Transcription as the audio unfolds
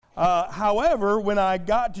However, when I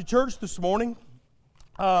got to church this morning,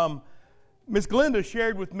 Miss Glenda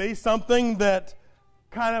shared with me something that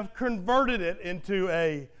kind of converted it into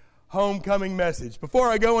a homecoming message. Before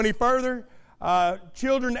I go any further,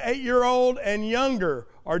 children 8-year-old and younger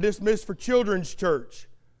are dismissed for children's church.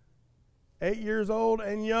 8 years old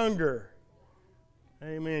and younger.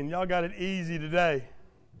 Amen. Y'all got it easy today.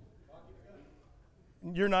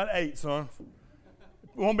 You're not 8, son.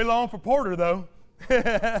 Won't be long for Porter, though.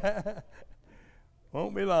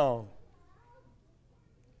 Won't be long.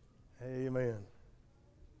 Amen.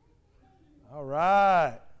 All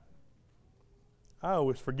right. I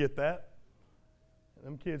always forget that.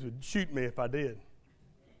 Them kids would shoot me if I did.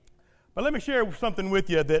 But let me share something with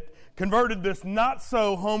you that converted this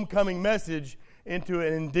not-so homecoming message into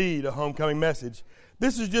indeed a homecoming message.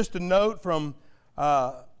 This is just a note from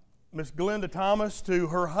Miss Glenda Thomas to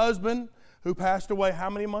her husband, who passed away how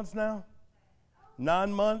many months now?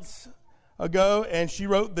 9 months ago. And she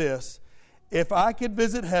wrote this: "If I could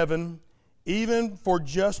visit heaven, even for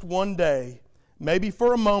just one day, maybe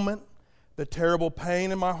for a moment, the terrible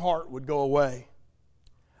pain in my heart would go away.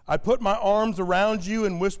 I'd put my arms around you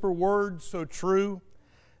and whisper words so true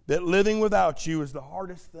that living without you is the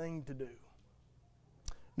hardest thing to do.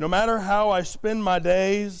 No matter how I spend my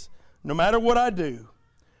days, no matter what I do,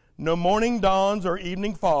 no morning dawns or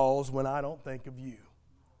evening falls when I don't think of you.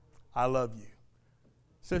 I love you."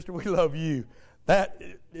 Sister, we love you.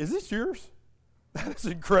 Is this yours? That is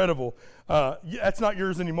incredible. That's not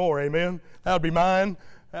yours anymore, amen? That would be mine.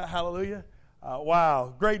 Hallelujah.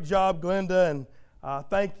 Wow. Great job, Glenda, and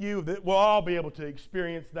thank you. We'll all be able to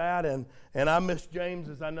experience that, and I miss James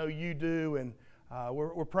as I know you do, and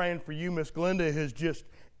we're praying for you. Miss Glenda has just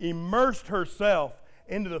immersed herself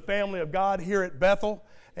into the family of God here at Bethel,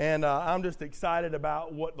 and I'm just excited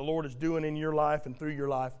about what the Lord is doing in your life and through your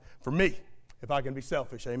life for me, if I can be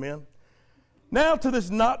selfish, amen. Now to this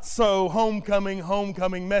not-so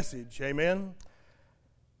homecoming message, amen.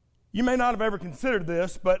 You may not have ever considered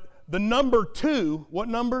this, but the number 2, what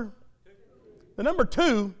number? The number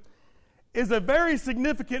 2 is a very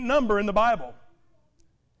significant number in the Bible.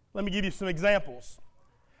 Let me give you some examples.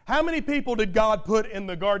 How many people did God put in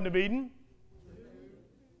the Garden of Eden? 2.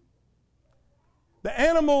 The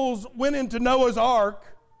animals went into Noah's ark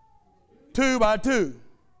 2 by 2.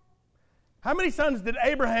 How many sons did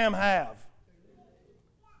Abraham have?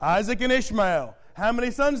 Isaac and Ishmael. How many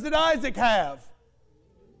sons did Isaac have?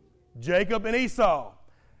 Jacob and Esau.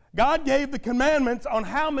 God gave the commandments on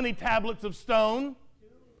how many tablets of stone?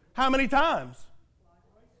 How many times?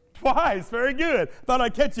 Twice. Very good. Thought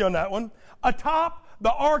I'd catch you on that one. Atop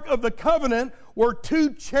the Ark of the Covenant were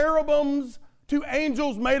 2 cherubims, 2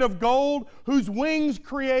 angels made of gold, whose wings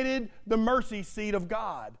created the mercy seat of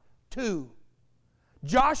God. 2.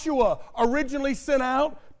 Joshua originally sent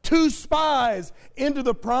out 2 spies into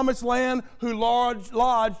the promised land who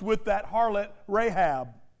lodged with that harlot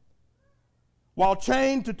Rahab. While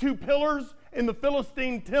chained to 2 pillars in the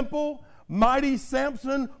Philistine temple, mighty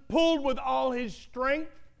Samson pulled with all his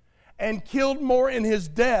strength and killed more in his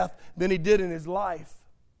death than he did in his life.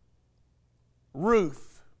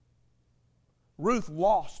 Ruth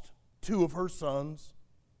lost 2 of her sons.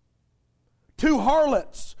 2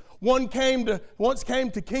 harlots once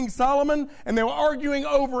came to King Solomon, and they were arguing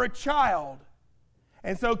over a child.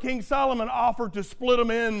 And so King Solomon offered to split them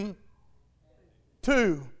in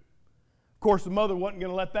 2. Of course, the mother wasn't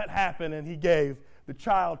going to let that happen, and he gave the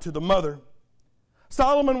child to the mother.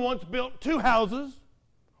 Solomon once built 2 houses,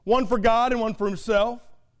 one for God and one for himself.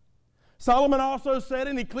 Solomon also said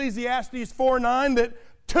in Ecclesiastes 4:9 that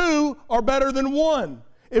 2 are better than 1.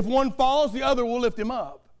 If one falls, the other will lift him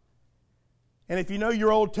up. And if you know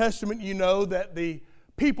your Old Testament, you know that the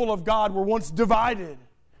people of God were once divided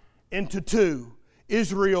into 2,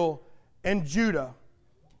 Israel and Judah.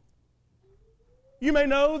 You may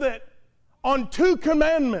know that on 2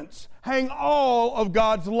 commandments hang all of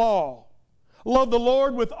God's law. Love the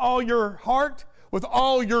Lord with all your heart, with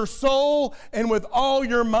all your soul, and with all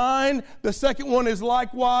your mind. The second one is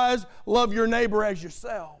likewise, love your neighbor as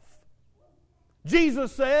yourself.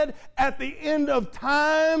 Jesus said, at the end of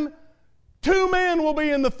time, 2 men will be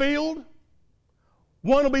in the field.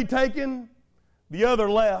 One will be taken, the other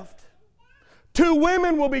left. 2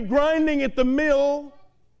 women will be grinding at the mill.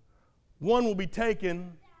 One will be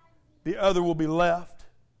taken, the other will be left.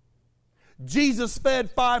 Jesus fed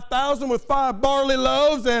 5,000 with 5 barley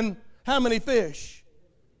loaves and how many fish?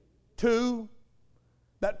 2.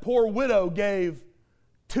 That poor widow gave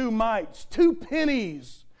 2 mites, 2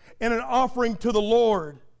 pennies in an offering to the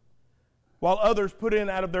Lord. While others put in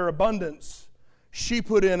out of their abundance, she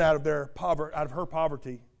put in out of her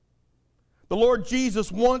poverty. The Lord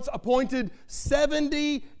Jesus once appointed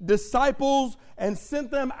 70 disciples and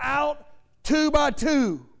sent them out 2 by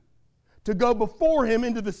 2 to go before him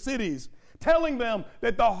into the cities, telling them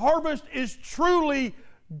that the harvest is truly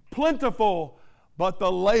plentiful, but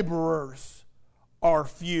the laborers are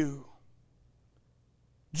few.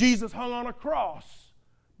 Jesus hung on a cross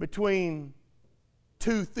between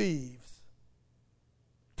 2 thieves.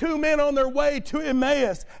 2 men on their way to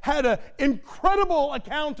Emmaus had an incredible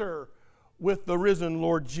encounter with the risen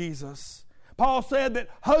Lord Jesus. Paul said that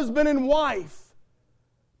husband and wife,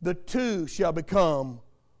 the 2 shall become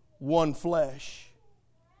one flesh.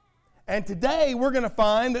 And today we're going to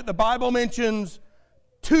find that the Bible mentions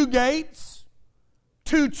 2 gates,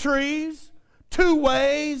 2 trees, 2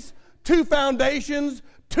 ways, 2 foundations,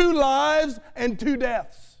 2 lives, and 2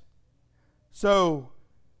 deaths. So,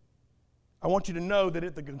 I want you to know that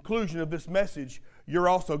at the conclusion of this message, you're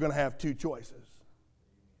also going to have 2 choices.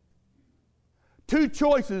 2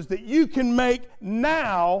 choices that you can make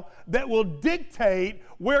now that will dictate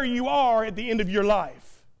where you are at the end of your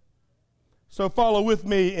life. So follow with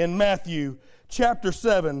me in Matthew chapter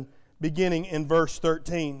 7, beginning in verse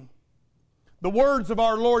 13. The words of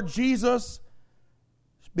our Lord Jesus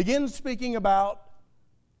begin speaking about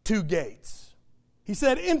 2 gates. He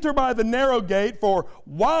said, "Enter by the narrow gate, for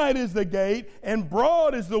wide is the gate, and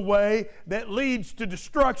broad is the way that leads to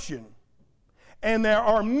destruction. And there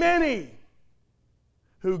are many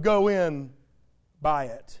who go in by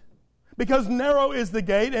it. Because narrow is the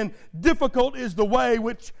gate, and difficult is the way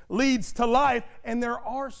which leads to life, and there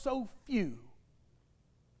are so few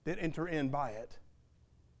that enter in by it.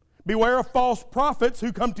 Beware of false prophets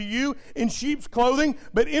who come to you in sheep's clothing,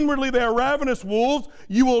 but inwardly they are ravenous wolves.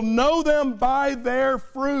 You will know them by their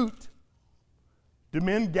fruit. Do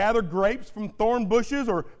men gather grapes from thorn bushes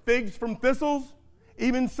or figs from thistles?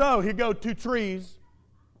 Even so, here go 2 trees.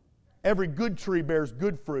 Every good tree bears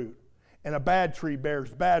good fruit, and a bad tree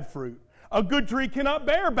bears bad fruit. A good tree cannot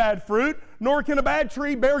bear bad fruit, nor can a bad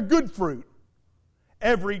tree bear good fruit.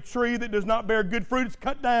 Every tree that does not bear good fruit is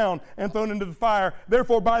cut down and thrown into the fire.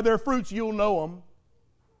 Therefore, by their fruits you'll know them."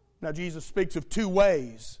 Now, Jesus speaks of 2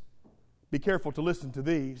 ways. Be careful to listen to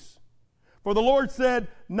these. For the Lord said,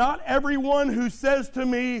 "Not everyone who says to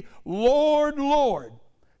me, 'Lord, Lord,'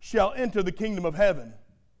 shall enter the kingdom of heaven."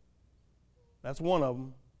 That's one of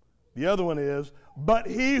them. The other one is, "But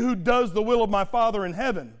he who does the will of my Father in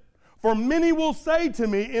heaven. For many will say to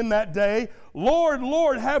me in that day, 'Lord,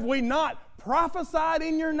 Lord, have we not prophesied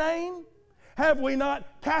in your name? Have we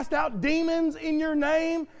not cast out demons in your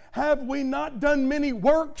name? Have we not done many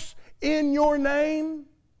works in your name?'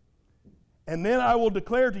 And then I will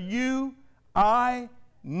declare to you, I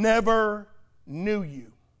never knew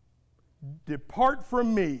you. Depart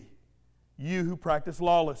from me, you who practice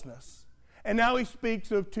lawlessness." And now he speaks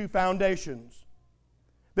of 2 foundations.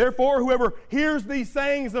 "Therefore, whoever hears these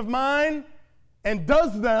sayings of mine and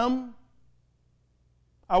does them,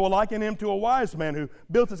 I will liken him to a wise man who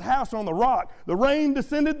built his house on the rock. The rain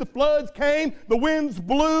descended, the floods came, the winds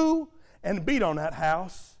blew and beat on that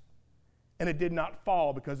house, and it did not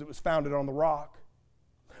fall because it was founded on the rock.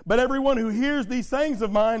 But everyone who hears these sayings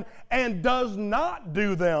of mine and does not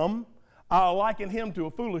do them, I'll liken him to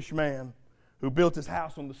a foolish man who built his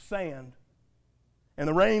house on the sand. And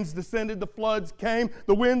the rains descended, the floods came,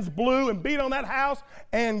 the winds blew and beat on that house,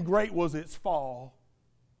 and great was its fall.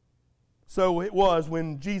 So it was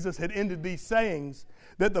when Jesus had ended these sayings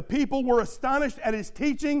that the people were astonished at his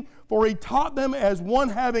teaching, for he taught them as one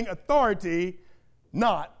having authority,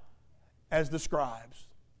 not as the scribes."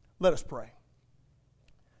 Let us pray.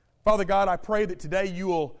 Father God, I pray that today you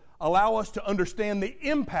will allow us to understand the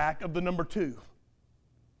impact of the number 2.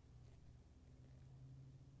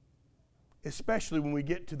 Especially when we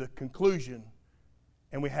get to the conclusion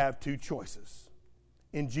and we have 2 choices.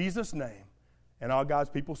 In Jesus' name, and all God's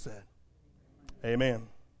people said, amen.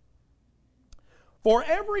 For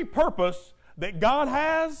every purpose that God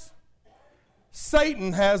has,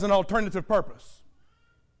 Satan has an alternative purpose.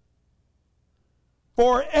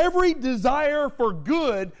 For every desire for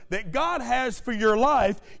good that God has for your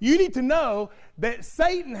life, you need to know that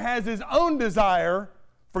Satan has his own desire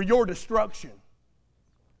for your destruction.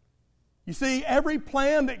 You see, every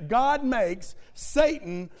plan that God makes,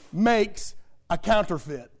 Satan makes a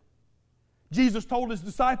counterfeit. Jesus told his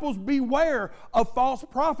disciples, "Beware of false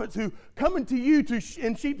prophets who come into you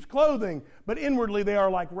in sheep's clothing, but inwardly they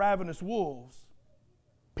are like ravenous wolves."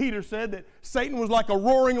 Peter said that Satan was like a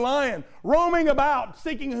roaring lion, roaming about,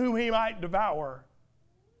 seeking whom he might devour.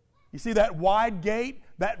 You see, that wide gate,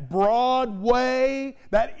 that broad way,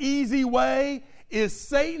 that easy way, is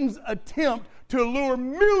Satan's attempt to lure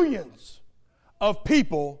millions of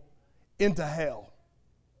people into hell.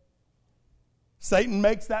 Satan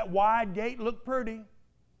makes that wide gate look pretty.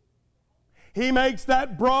 He makes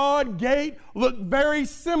that broad gate look very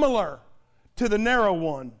similar to the narrow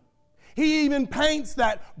one. He even paints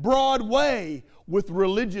that broad way with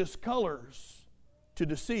religious colors to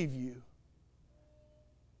deceive you.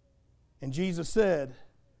 And Jesus said,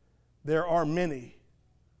 there are many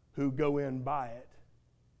who go in by it.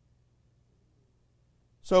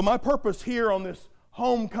 So my purpose here on this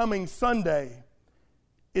Homecoming Sunday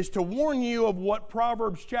is to warn you of what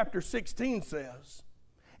Proverbs chapter 16 says.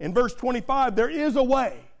 In verse 25, there is a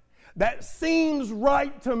way that seems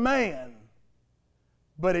right to man,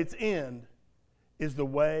 but its end is the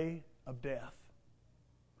way of death.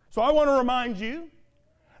 So I want to remind you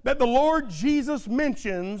that the Lord Jesus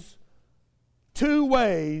mentions two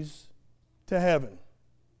ways to heaven.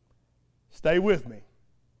 Stay with me.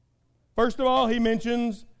 First of all, he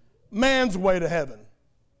mentions man's way to heaven.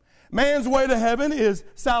 Man's way to heaven is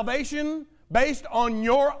salvation based on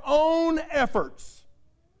your own efforts.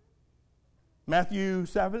 Matthew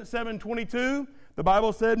 7:22, the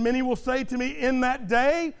Bible said, many will say to me in that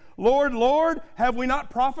day, Lord, Lord, have we not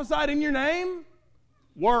prophesied in your name?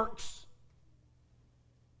 Works.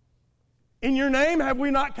 In your name have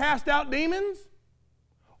we not cast out demons?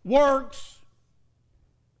 Works.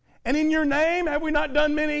 And in your name have we not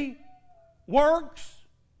done many works?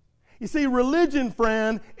 You see, religion,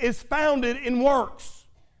 friend, is founded in works.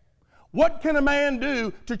 What can a man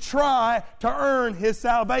do to try to earn his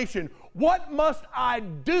salvation? What must I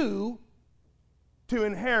do to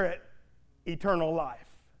inherit eternal life?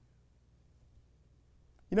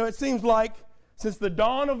 You know, it seems like since the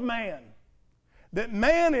dawn of man, that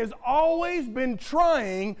man has always been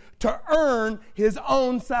trying to earn his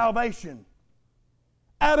own salvation.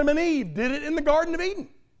 Adam and Eve did it in the Garden of Eden.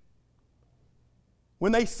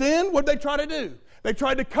 When they sinned, what did they try to do? They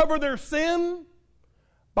tried to cover their sin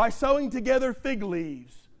by sewing together fig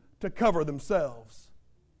leaves to cover themselves.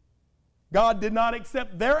 God did not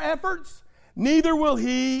accept their efforts, neither will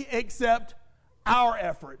He accept our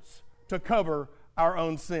efforts to cover our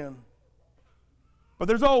own sin. But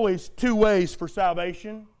there's always two ways for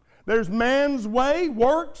salvation. There's man's way,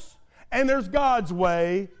 works, and there's God's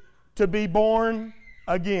way to be born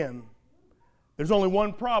again. There's only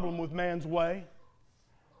one problem with man's way.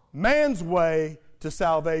 Man's way to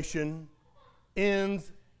salvation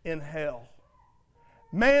ends in hell.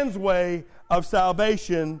 Man's way of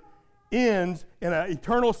salvation ends in an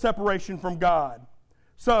eternal separation from God.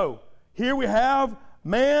 So, here we have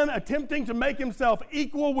man attempting to make himself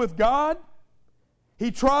equal with God.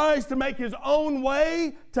 He tries to make his own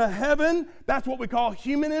way to heaven. That's what we call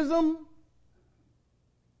humanism.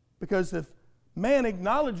 Because if man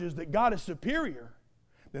acknowledges that God is superior,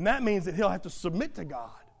 then that means that he'll have to submit to God.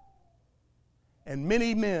 And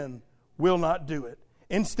many men will not do it.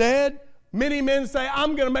 Instead, many men say,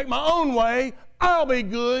 I'm going to make my own way. I'll be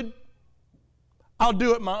good. I'll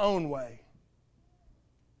do it my own way.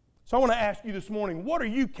 So I want to ask you this morning, what are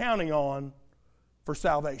you counting on for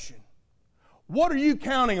salvation? What are you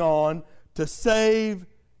counting on to save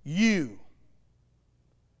you?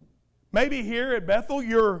 Maybe here at Bethel,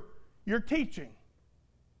 you're teaching.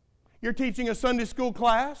 You're teaching a Sunday school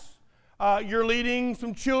class. You're leading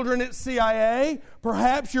some children at CIA.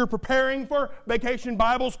 Perhaps you're preparing for Vacation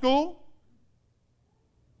Bible School.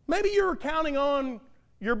 Maybe you're counting on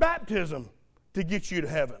your baptism to get you to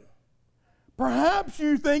heaven. Perhaps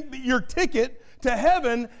you think that your ticket to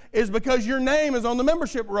heaven is because your name is on the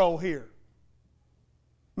membership roll here.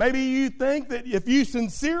 Maybe you think that if you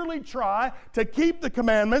sincerely try to keep the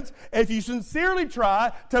commandments, if you sincerely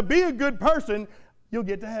try to be a good person, you'll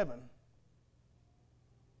get to heaven.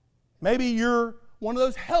 Maybe you're one of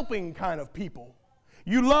those helping kind of people.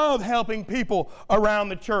 You love helping people around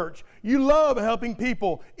the church. You love helping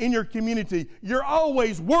people in your community. You're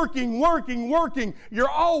always working. You're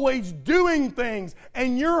always doing things.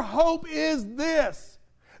 And your hope is this,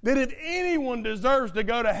 that if anyone deserves to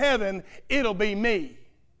go to heaven, it'll be me.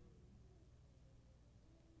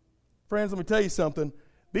 Friends, let me tell you something.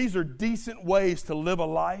 These are decent ways to live a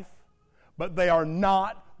life, but they are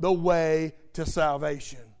not the way to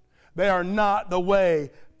salvation. They are not the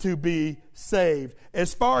way to be saved.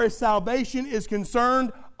 As far as salvation is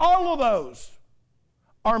concerned, all of those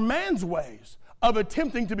are man's ways of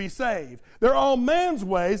attempting to be saved. They're all man's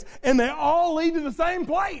ways, and they all lead to the same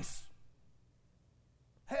place.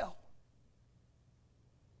 Hell.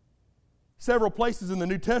 Several places in the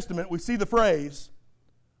New Testament we see the phrase,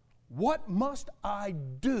 what must I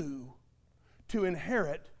do to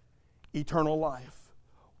inherit eternal life?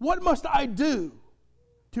 What must I do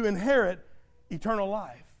to inherit eternal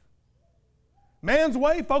life? Man's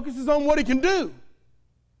way focuses on what he can do.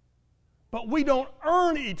 But we don't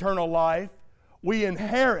earn eternal life. We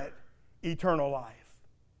inherit eternal life.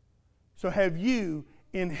 So have you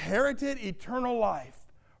inherited eternal life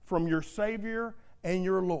from your Savior and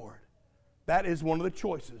your Lord? That is one of the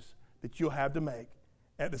choices that you'll have to make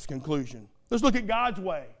at this conclusion. Let's look at God's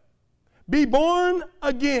way. Be born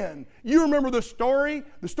again. You remember the story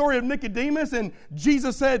of Nicodemus, and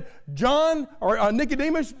Jesus said,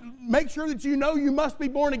 Nicodemus, make sure that you know you must be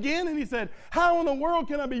born again. And he said, how in the world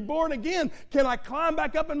can I be born again? Can I climb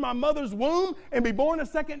back up in my mother's womb and be born a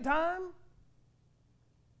second time?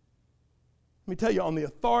 Let me tell you, on the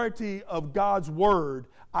authority of God's word,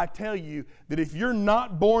 I tell you that if you're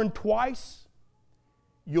not born twice,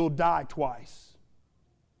 you'll die twice.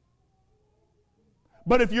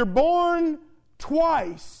 But if you're born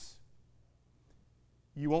twice,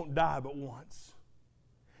 you won't die but once.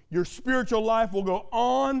 Your spiritual life will go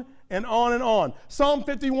on and on and on. Psalm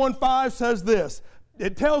 51:5 says this.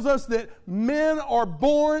 It tells us that men are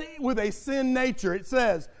born with a sin nature. It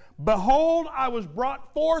says, behold, I was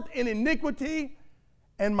brought forth in iniquity,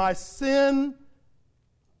 and my sin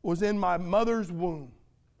was in my mother's womb.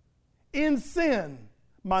 In sin,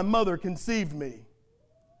 my mother conceived me.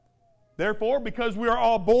 Therefore, because we are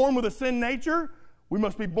all born with a sin nature, we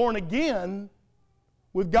must be born again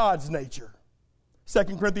with God's nature. 2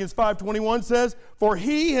 Corinthians 5:21 says, for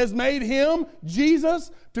he has made him,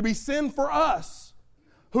 Jesus, to be sin for us,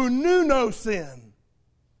 who knew no sin,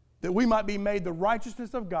 that we might be made the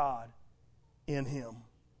righteousness of God in him.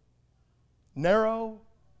 Narrow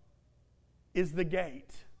is the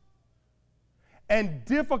gate, and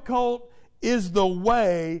difficult is the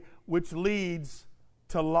way which leads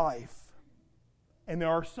to life. And there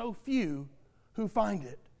are so few who find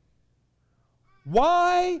it.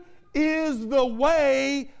 Why is the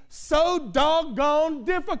way so doggone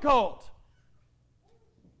difficult?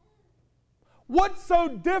 What's so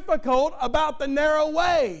difficult about the narrow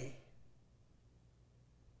way?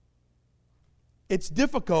 It's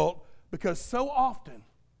difficult because so often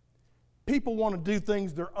people want to do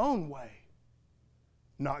things their own way,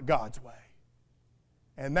 not God's way.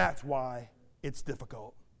 And that's why it's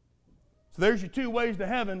difficult. So there's your two ways to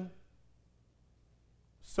heaven.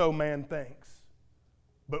 So man thinks.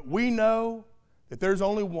 But we know that there's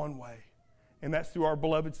only one way, and that's through our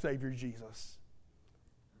beloved Savior Jesus.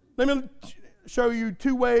 Let me show you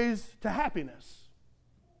two ways to happiness.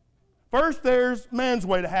 First, there's man's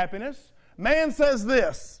way to happiness. Man says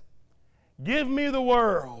this, give me the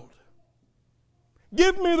world.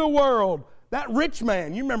 Give me the world. That rich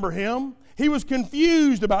man, you remember him? He was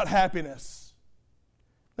confused about happiness.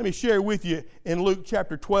 Let me share with you in Luke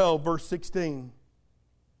chapter 12, verse 16.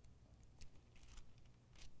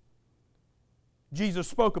 Jesus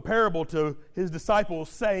spoke a parable to his disciples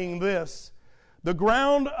saying this, the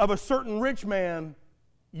ground of a certain rich man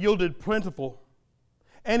yielded plentiful.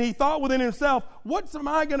 And he thought within himself, what am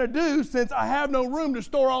I going to do since I have no room to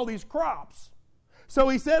store all these crops? So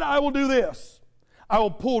he said, I will do this. I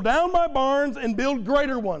will pull down my barns and build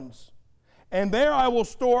greater ones. And there I will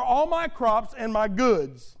store all my crops and my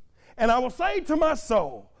goods. And I will say to my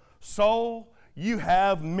soul, soul, you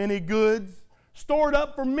have many goods stored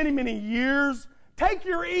up for many, many years. Take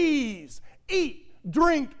your ease, eat,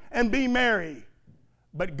 drink, and be merry.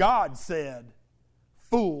 But God said,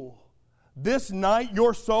 fool, this night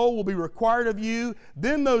your soul will be required of you.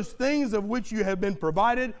 Then those things of which you have been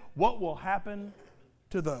provided, what will happen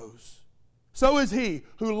to those? So is he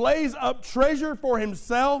who lays up treasure for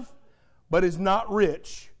himself, but is not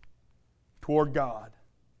rich toward God.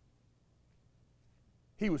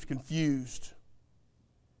 He was confused.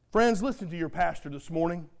 Friends, listen to your pastor this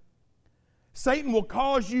morning. Satan will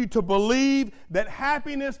cause you to believe that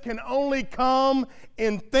happiness can only come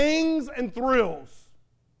in things and thrills.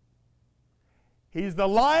 He's the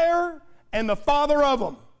liar and the father of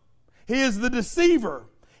them. He is the deceiver.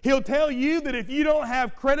 He'll tell you that if you don't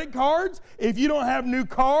have credit cards, if you don't have new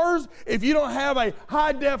cars, if you don't have a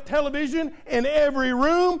high-def television in every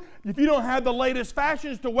room, if you don't have the latest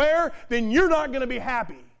fashions to wear, then you're not going to be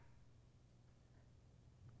happy.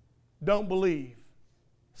 Don't believe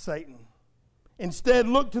Satan. Instead,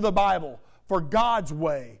 look to the Bible for God's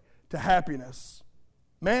way to happiness.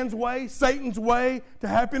 Man's way, Satan's way to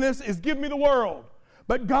happiness is give me the world.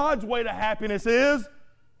 But God's way to happiness is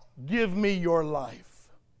give me your life.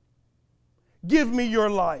 Give me your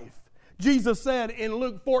life. Jesus said in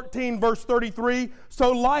Luke 14, verse 33,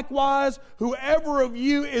 so likewise, whoever of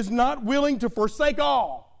you is not willing to forsake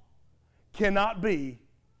all cannot be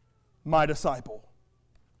my disciple.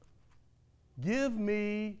 Give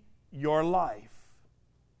me your life.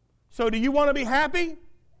 So do you want to be happy?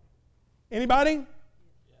 Anybody? Yes.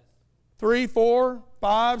 3, 4,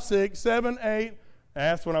 5, 6, 7, 8.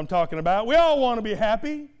 That's what I'm talking about. We all want to be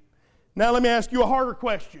happy. Now let me ask you a harder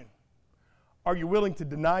question. Are you willing to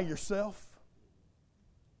deny yourself?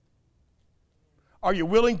 Are you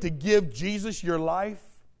willing to give Jesus your life?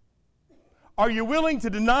 Are you willing to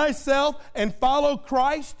deny self and follow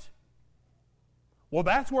Christ? Well,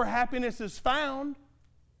 that's where happiness is found.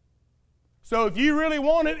 So if you really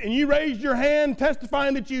want it and you raised your hand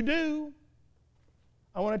testifying that you do,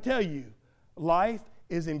 I want to tell you, life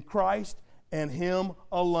is in Christ and Him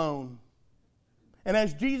alone. And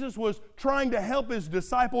as Jesus was trying to help His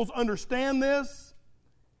disciples understand this,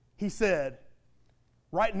 He said,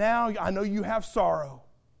 right now I know you have sorrow,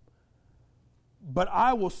 but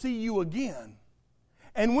I will see you again.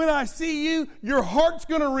 And when I see you, your heart's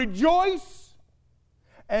going to rejoice,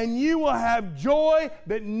 and you will have joy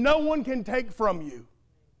that no one can take from you.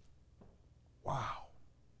 Wow.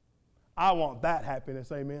 I want that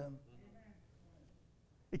happiness, amen.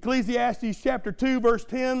 Ecclesiastes chapter 2, verse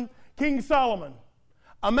 10, King Solomon,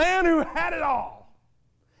 a man who had it all.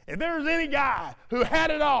 If there was any guy who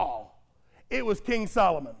had it all, it was King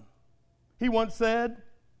Solomon. He once said,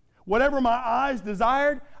 whatever my eyes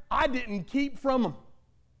desired, I didn't keep from them.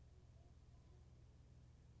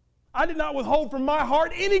 I did not withhold from my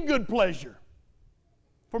heart any good pleasure.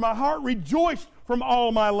 For my heart rejoiced from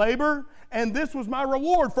all my labor, and this was my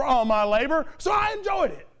reward for all my labor, so I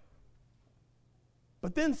enjoyed it.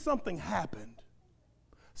 But then something happened.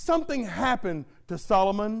 Something happened to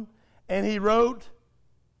Solomon, and he wrote,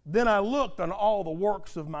 then I looked on all the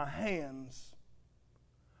works of my hands.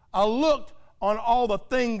 I looked on all the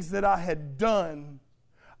things that I had done.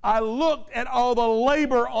 I looked at all the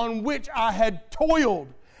labor on which I had toiled,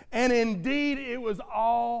 and indeed it was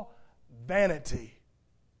all vanity.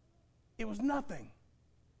 It was nothing.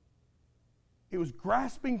 It was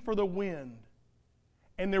grasping for the wind,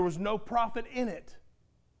 and there was no profit in it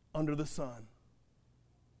under the sun.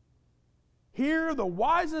 Here, the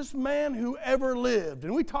wisest man who ever lived,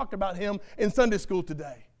 and we talked about him in Sunday school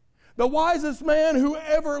today. The wisest man who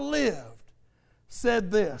ever lived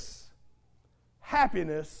said this,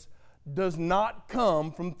 happiness does not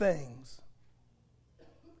come from things.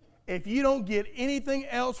 If you don't get anything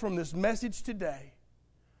else from this message today,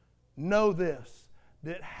 know this,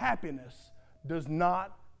 that happiness does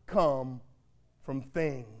not come from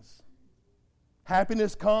things.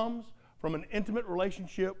 Happiness comes from an intimate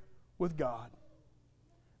relationship with God.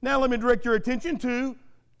 Now let me direct your attention to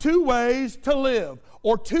 2 ways to live,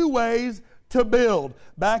 or 2 ways to build.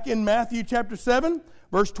 Back in Matthew chapter 7,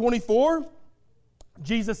 verse 24,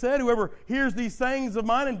 Jesus said, whoever hears these sayings of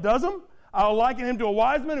mine and does them, I'll liken him to a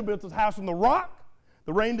wise man who built his house on the rock.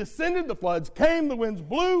 The rain descended, the floods came, the winds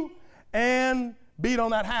blew, and beat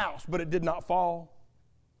on that house, but it did not fall,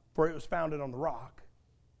 for it was founded on the rock.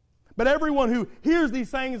 But everyone who hears these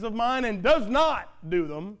sayings of mine and does not do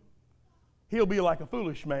them, he'll be like a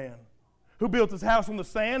foolish man who built his house on the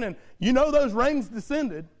sand, and you know those rains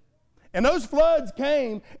descended, and those floods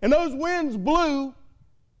came, and those winds blew,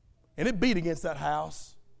 and it beat against that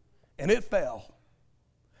house, and it fell.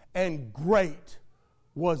 And great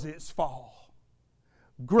was its fall.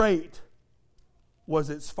 Great was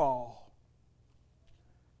its fall.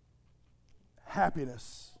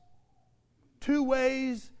 Happiness. 2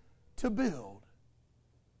 ways to build.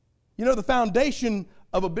 You know, the foundation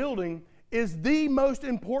of a building is the most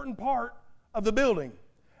important part of the building.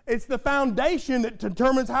 It's the foundation that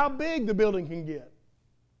determines how big the building can get.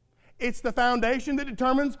 It's the foundation that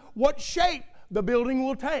determines what shape the building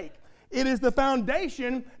will take. It is the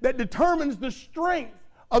foundation that determines the strength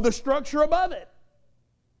of the structure above it.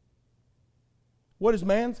 What is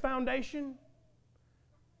man's foundation?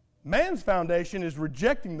 Man's foundation is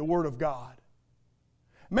rejecting the Word of God.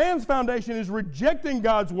 Man's foundation is rejecting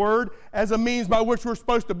God's Word as a means by which we're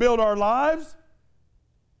supposed to build our lives.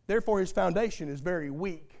 Therefore, his foundation is very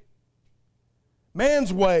weak.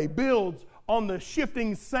 Man's way builds on the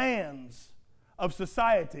shifting sands of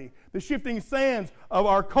society, the shifting sands of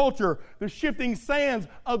our culture, the shifting sands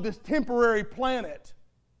of this temporary planet.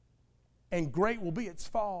 And great will be its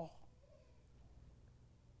fall.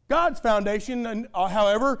 God's foundation,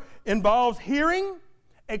 however, involves hearing,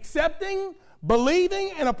 accepting,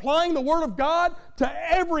 believing, and applying the Word of God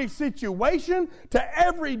to every situation, to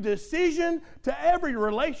every decision, to every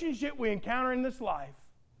relationship we encounter in this life.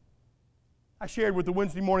 I shared with the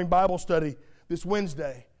Wednesday morning Bible study this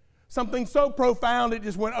Wednesday something so profound it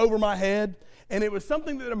just went over my head, and it was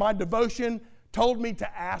something that my devotion told me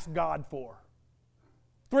to ask God for.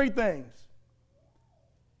 3 things.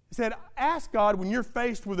 It said, ask God when you're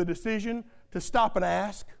faced with a decision to stop and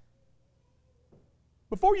ask.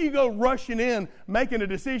 Before you go rushing in, making a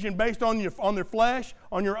decision based on their flesh,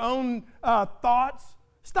 on your own thoughts,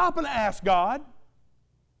 stop and ask God.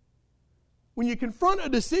 When you confront a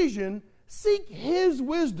decision, seek His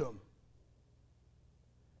wisdom.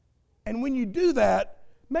 And when you do that,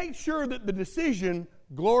 make sure that the decision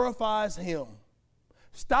glorifies Him.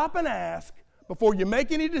 Stop and ask, before you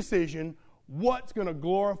make any decision, what's going to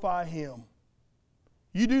glorify Him.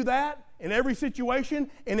 You do that in every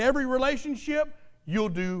situation, in every relationship, you'll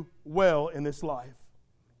do well in this life.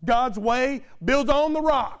 God's way builds on the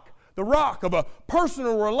rock of a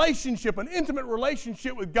personal relationship, an intimate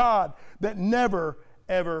relationship with God that never,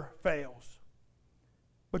 ever fails.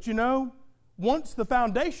 But you know, once the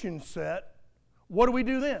foundation's set, what do we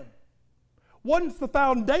do then? Once the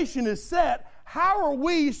foundation is set, how are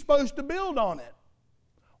we supposed to build on it?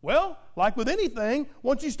 Well, like with anything,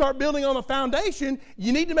 once you start building on a foundation,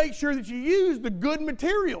 you need to make sure that you use the good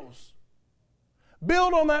materials.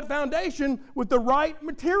 Build on that foundation with the right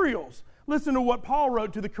materials. Listen to what Paul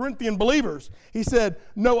wrote to the Corinthian believers. He said,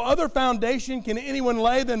 "No other foundation can anyone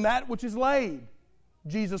lay than that which is laid,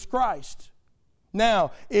 Jesus Christ.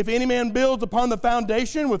 Now, if any man builds upon the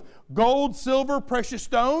foundation with gold, silver, precious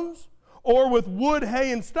stones, or with wood,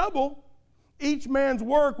 hay, and stubble, each man's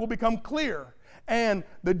work will become clear, and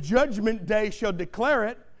the judgment day shall declare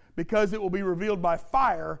it, because it will be revealed by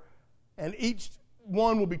fire, and each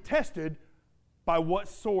one will be tested by what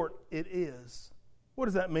sort it is." What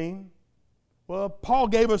does that mean? Well, Paul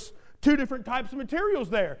gave us two different types of materials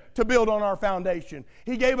there to build on our foundation.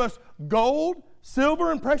 He gave us gold,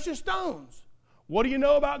 silver, and precious stones. What do you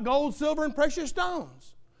know about gold, silver, and precious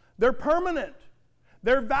stones? They're permanent.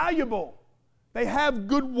 They're valuable. They have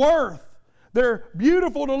good worth. They're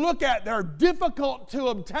beautiful to look at. They're difficult to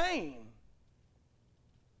obtain.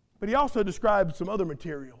 But he also described some other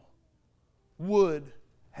material: wood,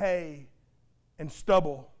 hay, and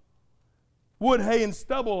stubble. Wood, hay, and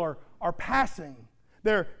stubble are passing.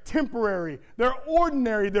 They're temporary. They're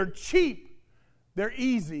ordinary. They're cheap. They're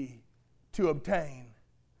easy to obtain.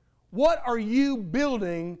 What are you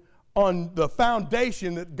building on the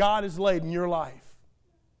foundation that God has laid in your life?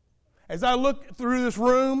 As I look through this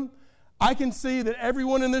room, I can see that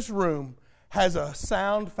everyone in this room has a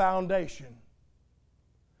sound foundation.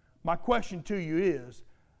 My question to you is,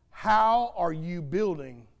 how are you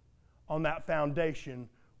building on that foundation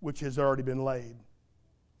which has already been laid?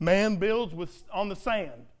 Man builds on the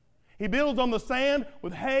sand. He builds on the sand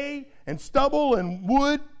with hay and stubble and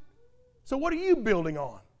wood. So what are you building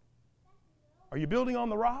on? Are you building on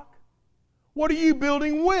the rock? What are you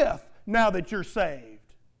building with now that you're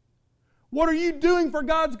saved? What are you doing for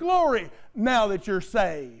God's glory now that you're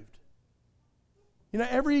saved? You know,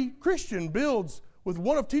 every Christian builds with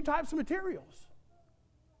one of two types of materials.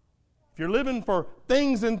 If you're living for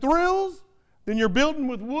things and thrills, then you're building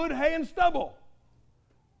with wood, hay, and stubble.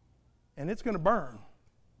 And it's going to burn.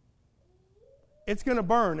 It's going to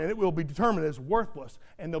burn, and it will be determined as worthless,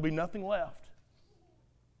 and there'll be nothing left.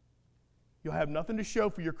 You'll have nothing to show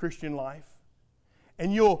for your Christian life.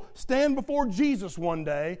 And you'll stand before Jesus one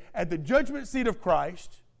day at the judgment seat of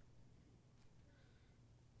Christ,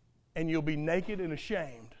 and you'll be naked and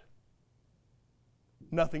ashamed.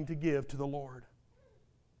 Nothing to give to the Lord.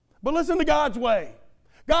 But listen to God's way.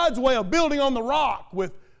 God's way of building on the rock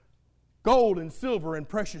with gold and silver and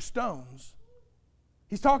precious stones.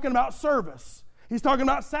 He's talking about service. He's talking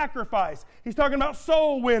about sacrifice. He's talking about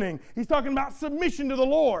soul winning. He's talking about submission to the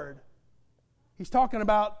Lord. He's talking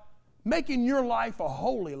about making your life a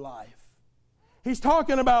holy life. He's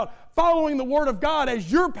talking about following the Word of God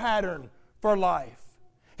as your pattern for life.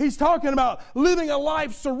 He's talking about living a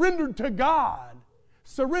life surrendered to God,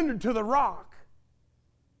 surrendered to the rock.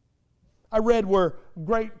 I read where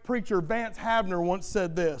great preacher Vance Havner once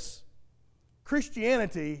said this: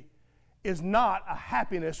 Christianity is not a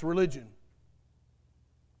happiness religion.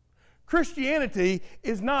 Christianity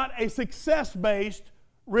is not a success-based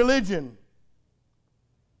religion.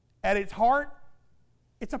 At its heart,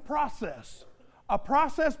 it's a process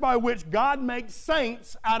by which God makes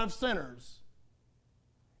saints out of sinners.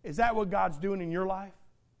 Is that what God's doing in your life?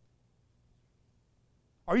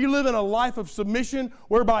 Are you living a life of submission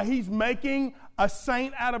whereby He's making a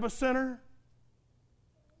saint out of a sinner?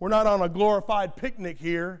 We're not on a glorified picnic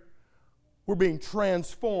here. We're being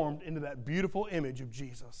transformed into that beautiful image of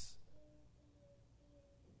Jesus.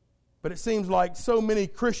 But it seems like so many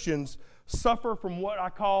Christians suffer from what I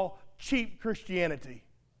call cheap Christianity.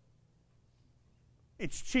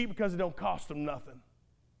 It's cheap because it don't cost them nothing.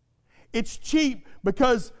 It's cheap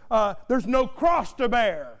because there's no cross to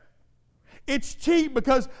bear. It's cheap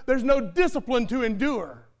because there's no discipline to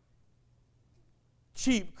endure.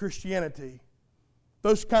 Cheap Christianity.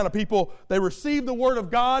 Those kind of people, they receive the Word of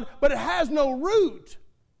God, but it has no root.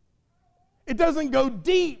 It doesn't go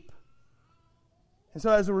deep. And so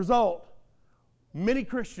as a result, many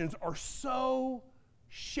Christians are so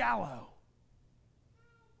shallow.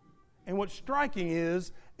 And what's striking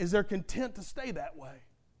is they're content to stay that way.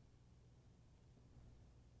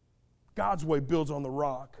 God's way builds on the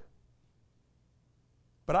rock.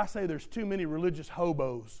 But I say there's too many religious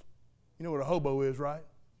hobos. You know what a hobo is, right?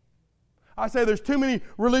 I say there's too many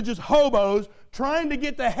religious hobos trying to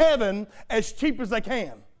get to heaven as cheap as they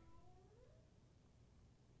can.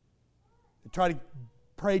 They try to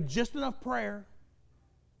pray just enough prayer.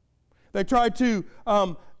 They try to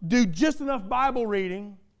do just enough Bible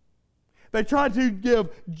reading. They try to give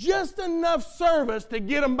just enough service to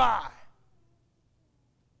get them by.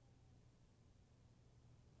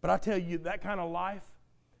 But I tell you, that kind of life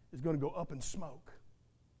is going to go up in smoke.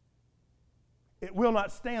 It will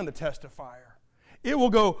not stand the test of fire. It will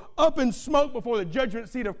go up in smoke before the judgment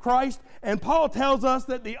seat of Christ. And Paul tells us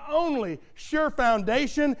that the only sure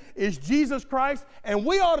foundation is Jesus Christ. And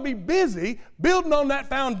we ought to be busy building on that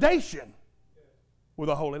foundation with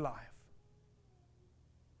a holy life.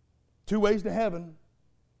 2 ways to heaven,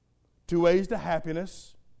 2 ways to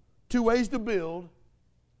happiness, 2 ways to build.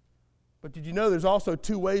 But did you know there's also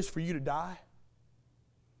 2 ways for you to die?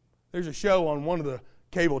 There's a show on one of the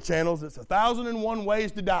cable channels. It's 1,001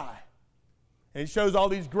 Ways to Die. And it shows all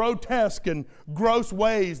these grotesque and gross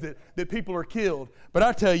ways that people are killed. But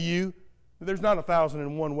I tell you, there's not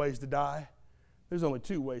 1,001 ways to die. There's only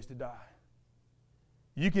 2 ways to die.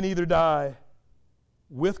 You can either die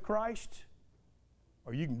with Christ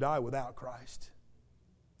or you can die without Christ.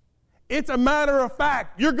 It's a matter of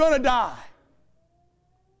fact. You're going to die.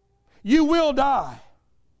 You will die.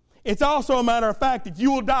 It's also a matter of fact that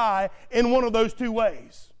you will die in one of those 2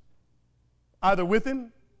 ways. Either with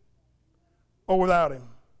Him or without Him.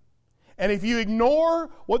 And if you ignore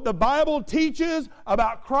what the Bible teaches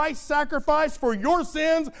about Christ's sacrifice for your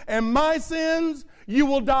sins and my sins, you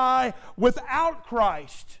will die without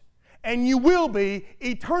Christ. And you will be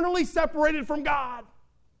eternally separated from God.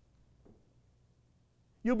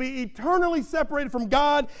 You'll be eternally separated from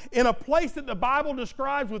God in a place that the Bible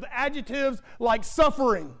describes with adjectives like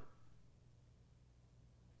suffering,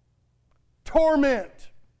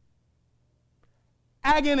 torment,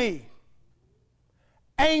 agony,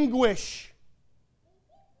 anguish.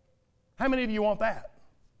 How many of you want that?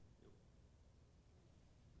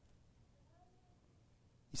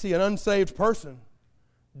 You see, an unsaved person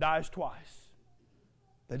dies twice.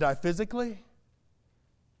 They die physically,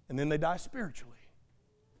 and then they die spiritually.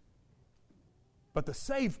 But the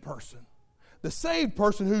saved person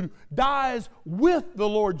who dies with the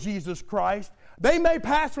Lord Jesus Christ, they may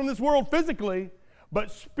pass from this world physically,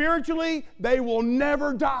 but spiritually they will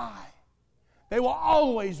never die. They will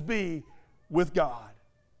always be with God.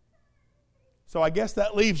 So I guess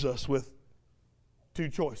that leaves us with 2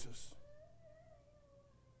 choices.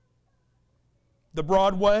 The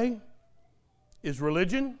broad way is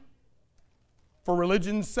religion, for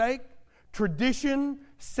religion's sake, tradition,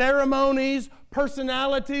 ceremonies,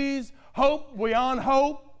 personalities, hope beyond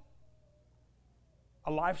hope,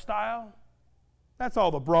 a lifestyle. That's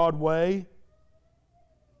all the broad way.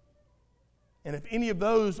 And if any of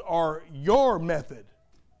those are your method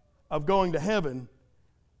of going to heaven,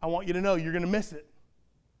 I want you to know you're going to miss it.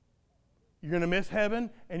 You're going to miss heaven,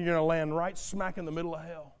 and you're going to land right smack in the middle of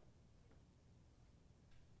hell.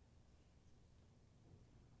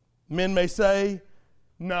 Men may say,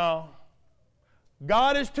 no,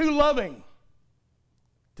 God is too loving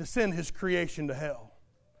to send His creation to hell.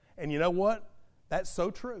 And you know what? That's so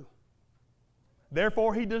true.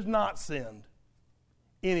 Therefore, He does not send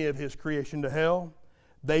any of His creation to hell.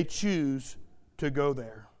 They choose to go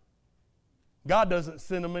there. God doesn't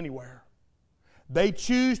send them anywhere. They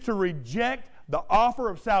choose to reject the offer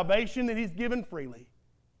of salvation that He's given freely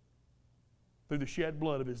through the shed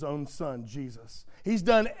blood of His own Son, Jesus. He's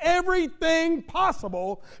done everything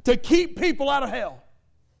possible to keep people out of hell.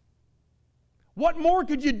 What more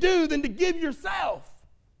could you do than to give yourself?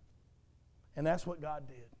 And that's what God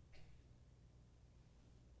did.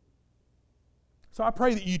 So I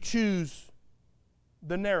pray that you choose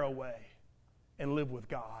the narrow way and live with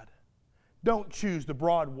God. Don't choose the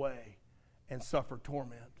broad way and suffer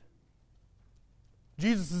torment.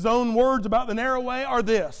 Jesus' own words about the narrow way are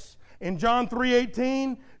this. In John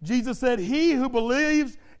 3:18, Jesus said, "He who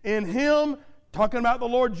believes in Him," talking about the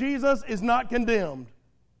Lord Jesus, "is not condemned.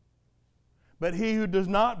 But he who does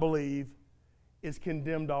not believe is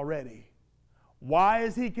condemned already." Why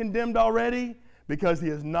is he condemned already? Because he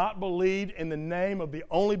has not believed in the name of the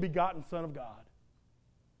only begotten Son of God.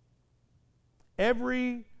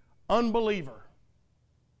 every unbeliever,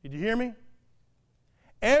 did you hear me?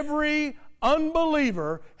 Every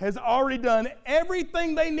unbeliever has already done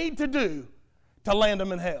everything they need to do to land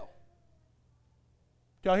them in hell.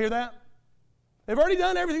 Did y'all hear that? They've already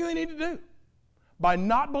done everything they need to do by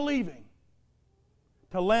not believing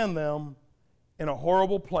to land them in a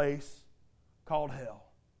horrible place called hell.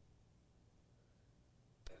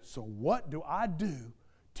 So what do I do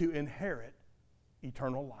to inherit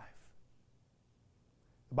eternal life?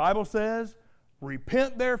 The Bible says,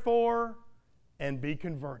 repent therefore and be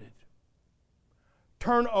converted.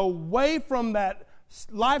 Turn away from that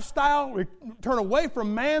lifestyle, turn away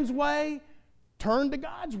from man's way, turn to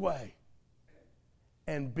God's way,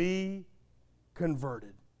 and be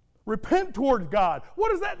converted. Repent towards God.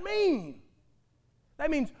 What does that mean? That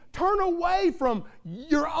means turn away from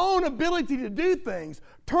your own ability to do things.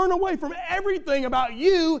 Turn away from everything about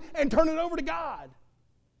you and turn it over to God.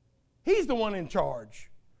 He's the one in charge.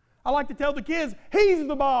 I like to tell the kids, He's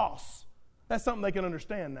the boss. That's something they can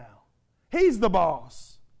understand now. He's the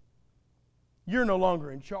boss. You're no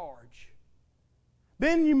longer in charge.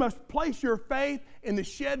 Then you must place your faith in the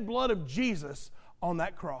shed blood of Jesus on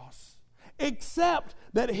that cross. Accept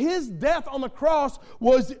that His death on the cross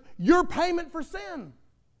was your payment for sin.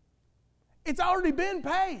 It's already been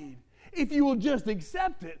paid. If you will just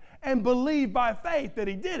accept it and believe by faith that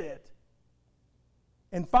He did it.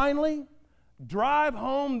 And finally, drive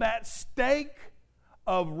home that stake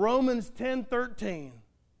of Romans 10:13,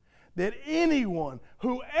 that anyone,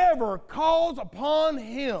 whoever calls upon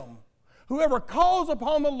Him, whoever calls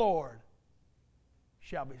upon the Lord,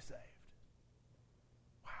 shall be saved.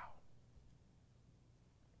 Wow.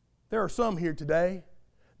 There are some here today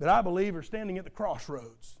that I believe are standing at the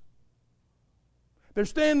crossroads. They're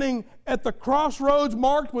standing at the crossroads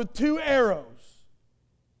marked with two arrows.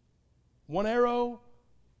 One arrow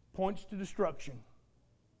points to destruction.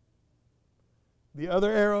 The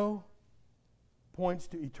other arrow points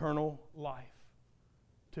to eternal life,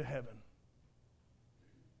 to heaven.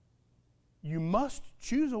 You must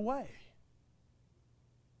choose a way.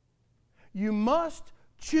 You must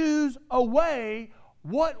choose a way.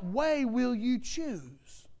 What way will you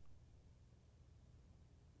choose?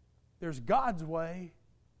 There's God's way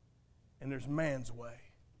and there's man's way.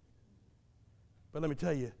 But let me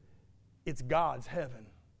tell you, it's God's heaven.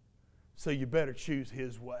 So you better choose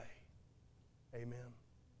His way. Amen.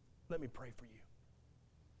 Let me pray for you.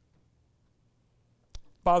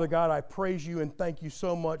 Father God, I praise You and thank You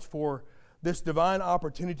so much for this divine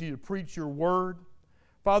opportunity to preach Your word.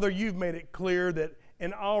 Father, You've made it clear that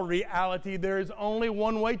in all reality there is only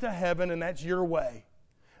one way to heaven, and that's Your way.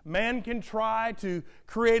 Man can try to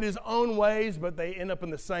create his own ways, but they end up in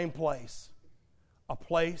the same place, a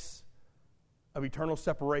place of eternal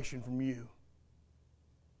separation from You.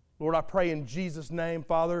 Lord, I pray in Jesus' name,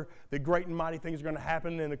 Father, that great and mighty things are going to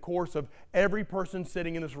happen in the course of every person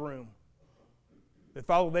sitting in this room. That,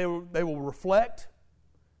 Father, they will reflect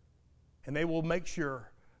and they will make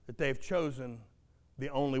sure that they've chosen the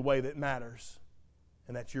only way that matters,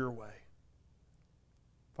 and that's Your way.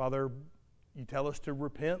 Father, You tell us to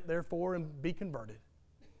repent, therefore, and be converted.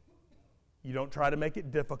 You don't try to make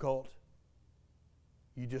it difficult.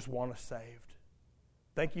 You just want us saved.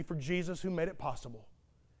 Thank You for Jesus who made it possible.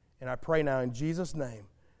 And I pray now in Jesus' name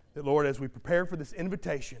that, Lord, as we prepare for this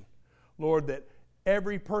invitation, Lord, that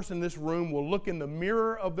every person in this room will look in the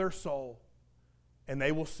mirror of their soul and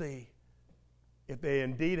they will see if they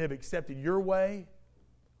indeed have accepted Your way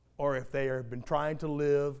or if they have been trying to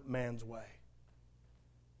live man's way.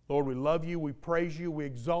 Lord, we love You, we praise You, we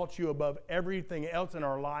exalt You above everything else in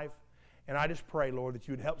our life. And I just pray, Lord, that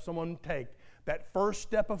You would help someone take that first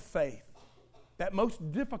step of faith, that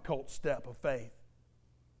most difficult step of faith,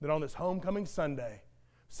 that on this homecoming Sunday,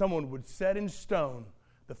 someone would set in stone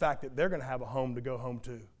the fact that they're going to have a home to go home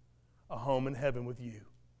to, a home in heaven with You.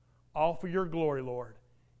 All for Your glory, Lord,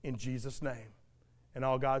 in Jesus' name. And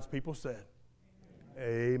all God's people said,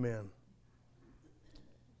 Amen.